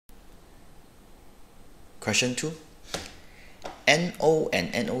Question 2. NO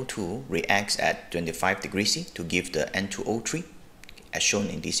and NO2 reacts at 25 degrees C to give the N2O3 as shown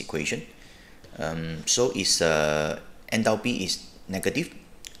in this equation. So its enthalpy is negative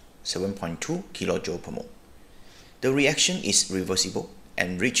 7.2 kilojoule per mole. The reaction is reversible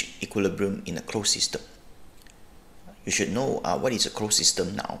and reach equilibrium in a closed system. You should know what is a closed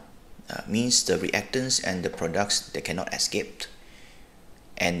system now. Means the reactants and the products, they cannot escape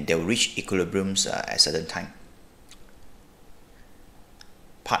and they will reach equilibriums at a certain time.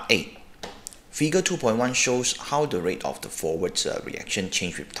 Part A. Figure 2.1 shows how the rate of the forward reaction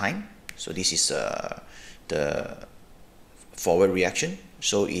change with time. So this is the forward reaction.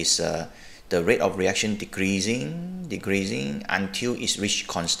 So is the rate of reaction decreasing until it's reached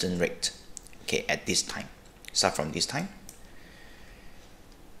constant rate. Okay, at this time. Start from this time.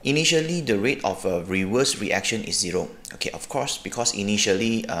 Initially, the rate of a reverse reaction is 0. Okay, of course, because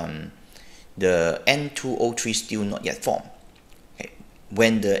initially the N2O3 still not yet formed. Okay.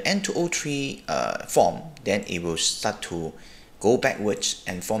 When the N2O3 form, then it will start to go backwards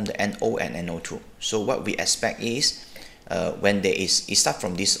and form the NO and NO2. So what we expect is when there is, it starts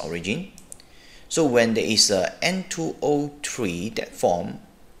from this origin. So when there is a N2O3 that form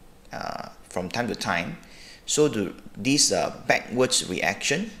from time to time, so this backwards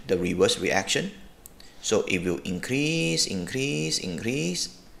reaction, the reverse reaction, so it will increase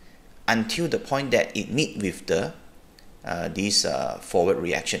until the point that it meet with the this forward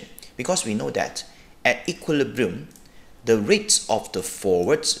reaction. Because we know that at equilibrium, the rates of the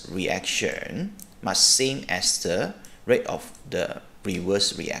forward reaction must same as the rate of the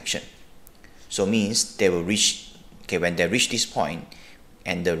reverse reaction. So means they will reach, okay, when they reach this point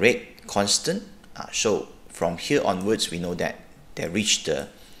and the rate constant, so from here onwards we know that they reach the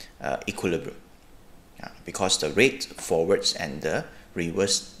equilibrium because the rate forwards and the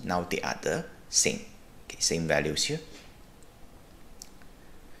reverse, now they are the same, okay, same values here.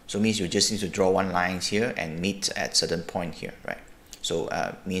 So means you just need to draw one line here and meet at certain point here, right? So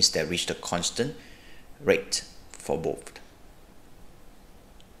means they reach the constant rate for both.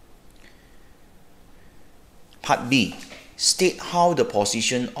 Part B. State how the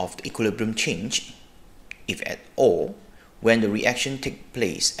position of the equilibrium change, if at all, when the reaction takes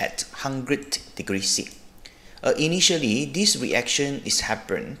place at 100 degrees C. Initially, this reaction is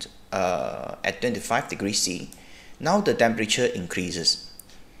happened at 25 degrees C. Now the temperature increases.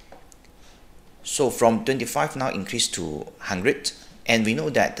 So from 25 now increase to 100, and we know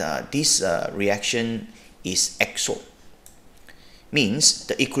that this reaction is exo. Means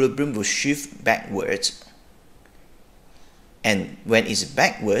the equilibrium will shift backwards. And when it's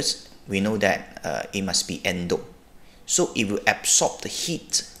backwards, we know that it must be endo. So it will absorb the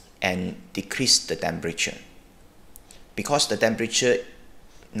heat and decrease the temperature. Because the temperature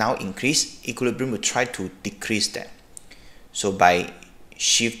now increase, equilibrium will try to decrease that. So by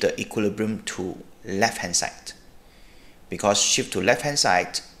shift the equilibrium to left hand side. Because shift to left hand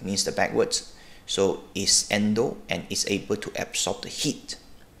side means the backwards. So it's endo and is able to absorb the heat.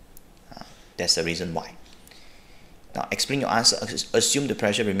 That's the reason why. Now explain your answer. Assume the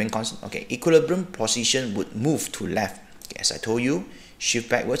pressure remain constant. Okay, equilibrium position would move to left. Okay, as I told you, shift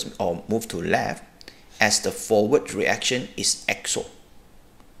backwards or move to left as the forward reaction is exo.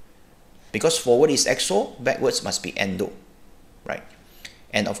 Because forward is exo, backwards must be endo, right?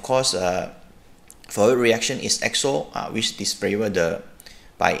 And of course, forward reaction is exo, which is favored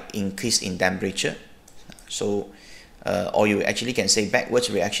by increase in temperature. So, or you actually can say backwards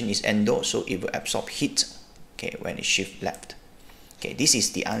reaction is endo, so it will absorb heat. Okay, when it shift left. Okay, this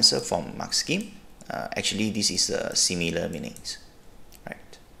is the answer from mark scheme. Actually, this is similar meanings,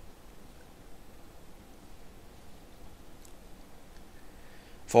 right?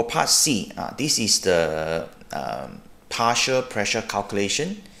 For part C, this is the partial pressure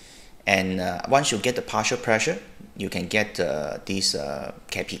calculation, and once you get the partial pressure, you can get this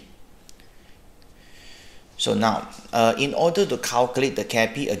Kp. So now, in order to calculate the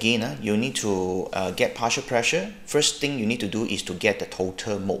Kp again, you need to get partial pressure. First thing you need to do is to get the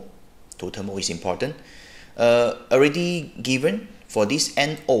total mole. Total mole is important. Already given for this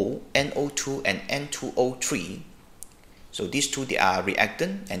NO, NO2 and N2O3. So these two, they are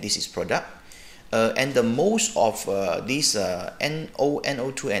reactant and this is product. And the moles of this NO,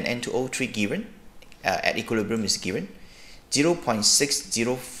 NO2 and N2O3 given at equilibrium is given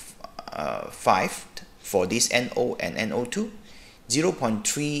 0.605 for this NO and NO2,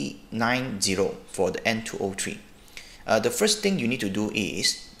 0.390 for the N2O3. The first thing you need to do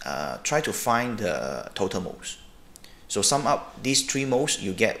is try to find the total moles. So sum up these three moles,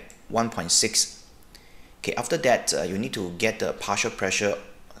 you get 1.6. Okay, after that, you need to get the partial pressure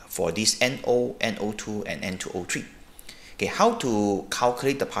for this NO, NO2, and N2O3. Okay, how to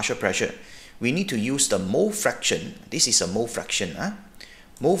calculate the partial pressure? We need to use the mole fraction. This is a mole fraction.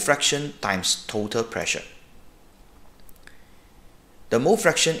 Mole fraction times total pressure. The mole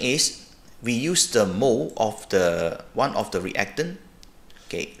fraction is, we use the mole of the one of the reactant,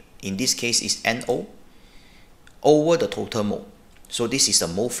 okay, in this case is NO, over the total mole. So this is the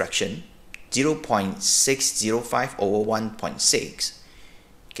mole fraction, 0.605 over 1.6,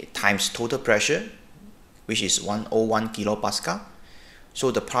 okay, times total pressure, which is 101 kilopascal.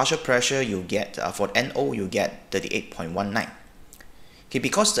 So the partial pressure you get for NO, you get 38.19. Okay,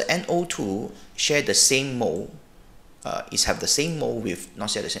 because the NO2 share the same mole, it's have the same mole with, not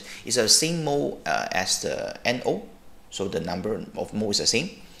share the same, it's the same mole as the NO, so the number of mole is the same.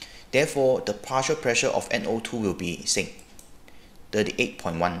 Therefore, the partial pressure of NO2 will be same,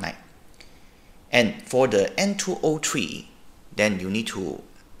 38.19. And for the N2O3, then you need to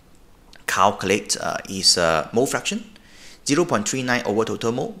calculate is mole fraction, 0.39 over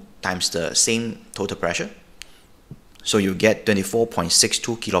total mole times the same total pressure. So you get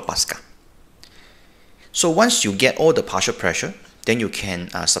 24.62 kilopascal. So once you get all the partial pressure, then you can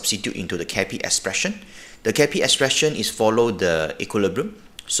substitute into the Kp expression. The Kp expression is follow the equilibrium.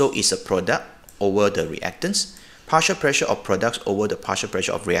 So it's a product over the reactants. Partial pressure of products over the partial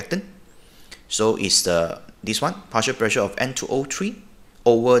pressure of reactant. So it's this one, partial pressure of N2O3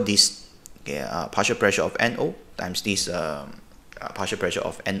 over this partial pressure of NO times this partial pressure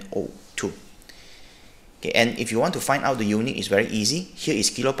of NO2. Okay, and if you want to find out the unit, it's very easy. Here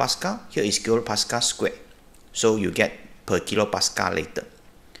is kilopascal, here is kilopascal square. So you get per kilopascal later.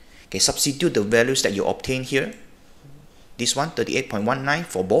 Okay, substitute the values that you obtain here. This one, 38.19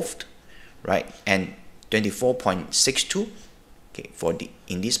 for both, right? And 24.62, okay, for the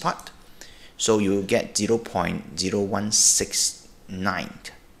in this part. So you get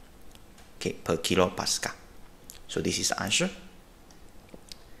 0.0169, okay, per kilopascal. So this is the answer.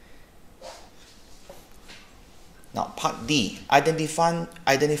 Now, part D,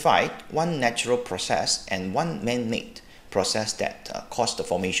 identify one natural process and one man-made process that caused the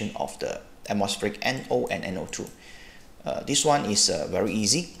formation of the atmospheric NO and NO2. This one is very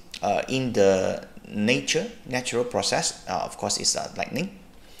easy. In the natural process, of course, is lightning.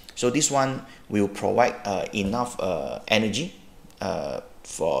 So this one will provide enough energy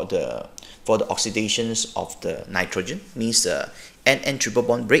for the oxidations of the nitrogen. Means N triple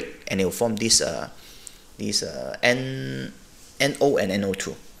bond break, and it will form this NO and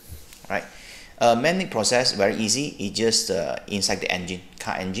NO2, right? Man-made process, very easy. It's just inside the engine,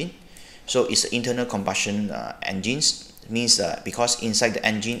 car engine. So it's internal combustion engines. Means because inside the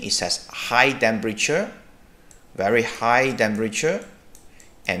engine it has high temperature, very high temperature,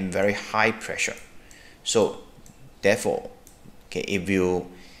 and very high pressure. So therefore, okay, if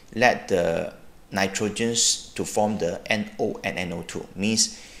you let the nitrogens to form the NO and NO2,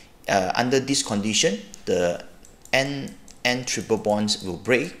 means under this condition, the N triple bonds will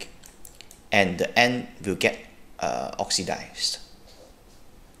break and the N will get oxidized.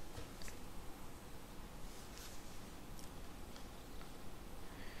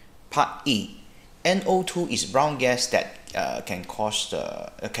 Part E, NO2 is brown gas that can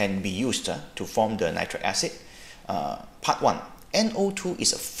be used to form the nitric acid. Part 1, NO2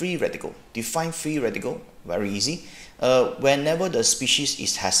 is a free radical. Define free radical, very easy. Whenever the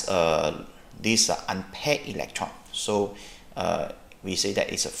species has this unpaired electron, so we say that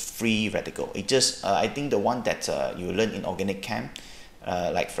it's a free radical. It just I think the one that you learn in organic chem,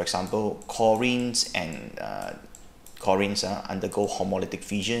 like for example chlorines and chlorines undergo homolytic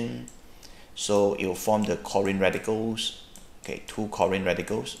fission, so it will form the chlorine radicals. Okay, 2 chlorine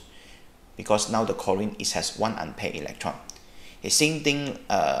radicals, because now the chlorine has 1 unpaired electron. The same thing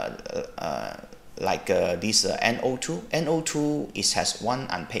like this NO2. NO2 has 1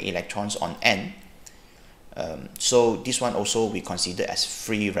 unpaired electrons on N. So this one also we consider as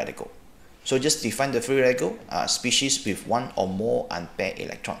free radical. So just define the free radical, species with 1 or more unpaired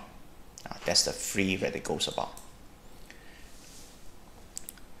electron. That's the free radicals about.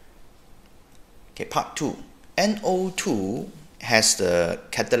 Okay, part 2. NO2 has the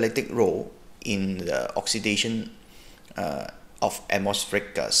catalytic role in the oxidation of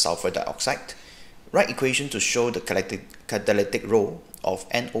atmospheric sulfur dioxide. Write equation to show the catalytic role of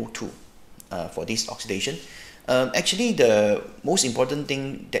NO2 for this oxidation. Actually, the most important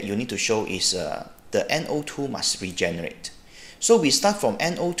thing that you need to show is the NO2 must regenerate. So we start from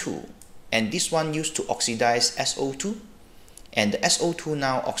NO2, and this one used to oxidize SO2, and the SO2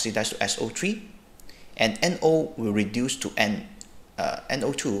 now oxidize to SO3, and NO will reduce to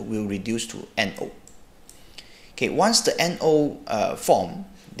NO2 will reduce to NO. Okay, once the NO form,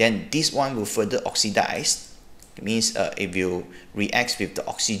 then this one will further oxidize. It means it will react with the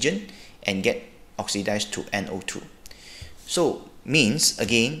oxygen and get oxidized to NO2. So means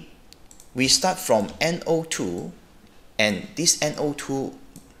again, we start from NO2, and this NO2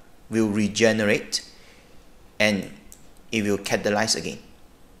 will regenerate and it will catalyze again.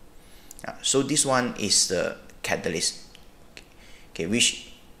 So this one is the catalyst, okay,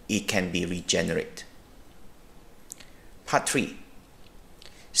 which it can be regenerated. Part 3.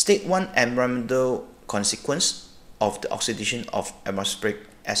 State 1 environmental consequence of the oxidation of atmospheric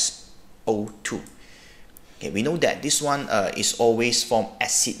SO2. Okay, we know that this one is always from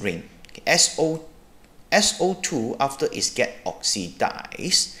acid rain. Okay, SO2 after it get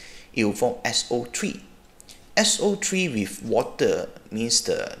oxidized, it will form SO3. SO3 with water means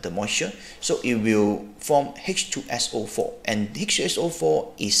the moisture, so it will form H2SO4, and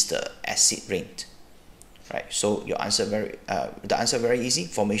H2SO4 is the acid rain. Right, so your answer the answer very easy,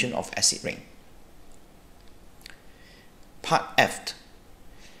 formation of acid rain. Part F.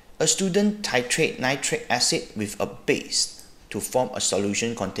 A student titrate nitric acid with a base to form a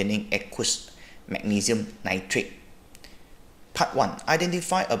solution containing aqueous magnesium nitrate. Part 1.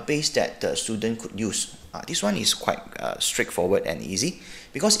 Identify a base that the student could use. This one is quite straightforward and easy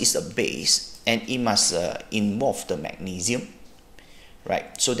because it's a base and it must involve the magnesium.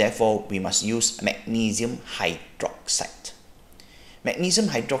 Right, so therefore we must use magnesium hydroxide. Magnesium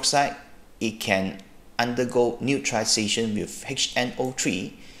hydroxide, it can undergo neutralization with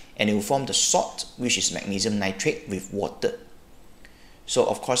HNO3 and it will form the salt, which is magnesium nitrate with water. So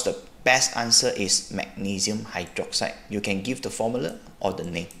of course the best answer is magnesium hydroxide. You can give the formula or the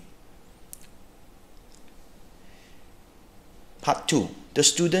name. Part 2. The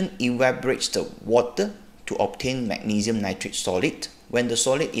student evaporates the water to obtain magnesium nitrate solid. When the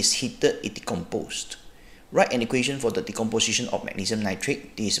solid is heated, it decomposes. Write an equation for the decomposition of magnesium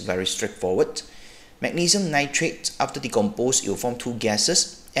nitrate. This is very straightforward. Magnesium nitrate, after decompose, it will form two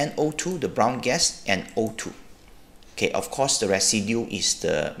gases, NO2, the brown gas, and O2. Okay, of course, the residue is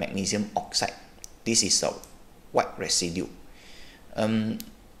the magnesium oxide. This is a white residue.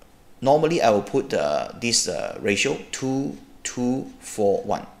 Normally, I will put this ratio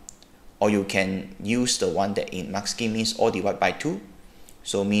 2:2:4:1, or you can use the one that in mark scheme means all divided by 2.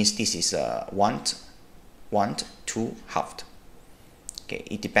 So means this is 1:2 halved. Okay,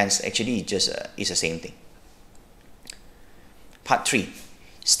 it depends. Actually, it just is the same thing. Part 3.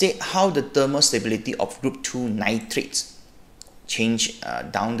 State how the thermal stability of group 2 nitrates change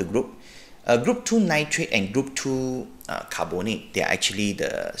down the group. Group 2 nitrate and group 2 carbonate, they are actually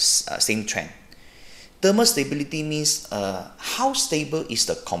the same trend. Thermal stability means how stable is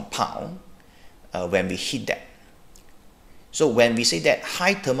the compound when we heat that. So when we say that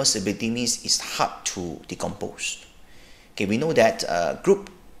high thermal stability means it's hard to decompose. Okay, we know that group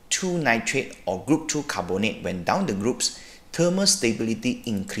 2 nitrate or group 2 carbonate, when down the groups, thermal stability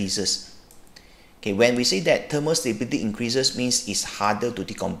increases. Okay, when we say that thermal stability increases means it's harder to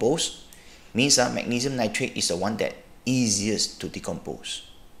decompose, means magnesium nitrate is the one that easiest to decompose.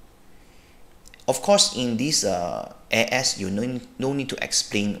 Of course, in this AS, you no need to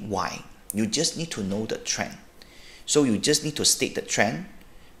explain why. You just need to know the trend. So you just need to state the trend,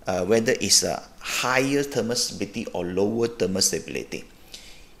 whether it's a higher thermal stability or lower thermal stability.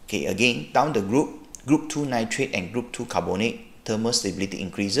 Okay, again, down the group 2 nitrate and group 2 carbonate, thermal stability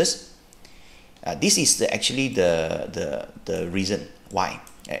increases. This is actually the reason why.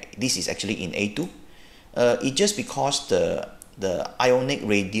 This is actually in A2. It's just because the ionic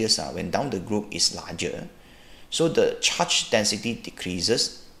radius when down the group is larger, so the charge density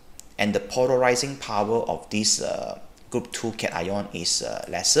decreases and the polarizing power of this group 2 cation is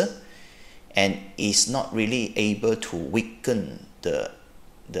lesser and is not really able to weaken the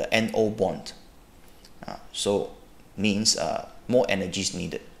NO bond. So means more energy is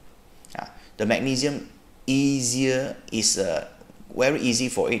needed. The magnesium is very easy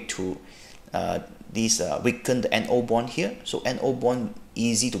for it to weaken the NO bond here. So NO bond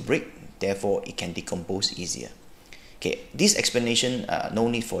easy to break, therefore it can decompose easier. Okay, this explanation no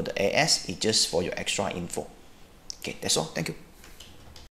need for the AS, it's just for your extra info. Okay, that's all. Thank you.